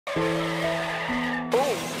You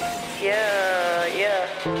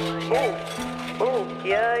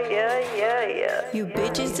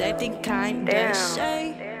bitches acting kinda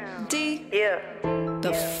shady.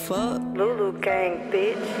 The fuck? Lulu gang,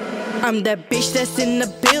 bitch. I'm that bitch that's in the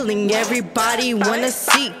building, everybody wanna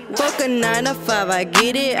see. Fuck a 9 to 5, I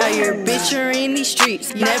get it. Out your bitch or in these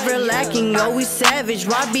streets. Never lacking, always savage.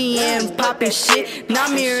 YBM popping shit.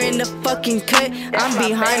 Not mirror in the fucking cut. I'm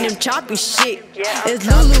behind him chopping shit. It's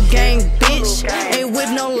Lulu gang, bitch. Ain't with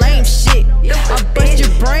no lame shit. I bust your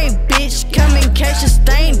brain, bitch. Come and catch a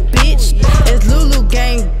stain, bitch. It's Lulu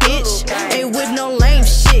gang, bitch. Ain't with no lame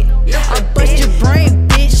shit. I bust your brain,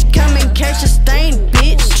 bitch. Come and catch a stain,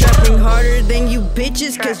 bitch. Trapping harder than you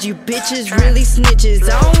bitches, cause you bitches really snitches.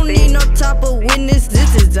 I don't need no type of witness,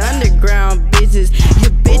 this is underground business. You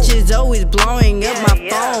bitches always blowing up my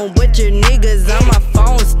phone, but your niggas on my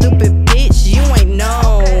phone. Stupid bitch, you ain't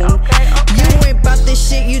known. You ain't about the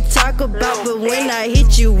shit you talk about, but when I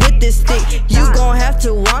hit you with this stick, you gon' have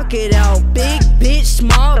to walk it out. Big bitch,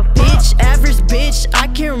 small bitch, average bitch, I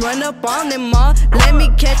can run up on them all. Let me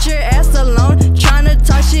catch your ass alone, tryna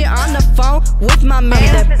talk shit on the phone with my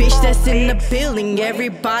man. I'm that bitch that's in the building,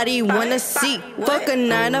 everybody wanna see. Fuck a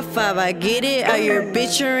 9 to 5, I get it. Out your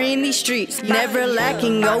bitch or in these streets. Never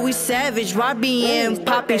lacking, always savage. YBM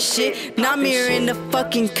popping shit. Not mirror in the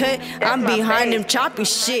fucking cut. I'm behind him chopping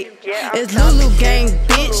shit. It's Lulu gang,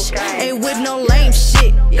 bitch. Ain't with no lame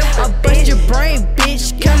shit. I bust your brain,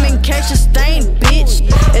 bitch. Come and catch a stain, bitch.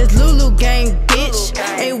 It's Lulu gang, bitch.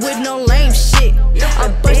 Ain't with no lame shit. I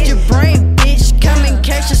bust your brain,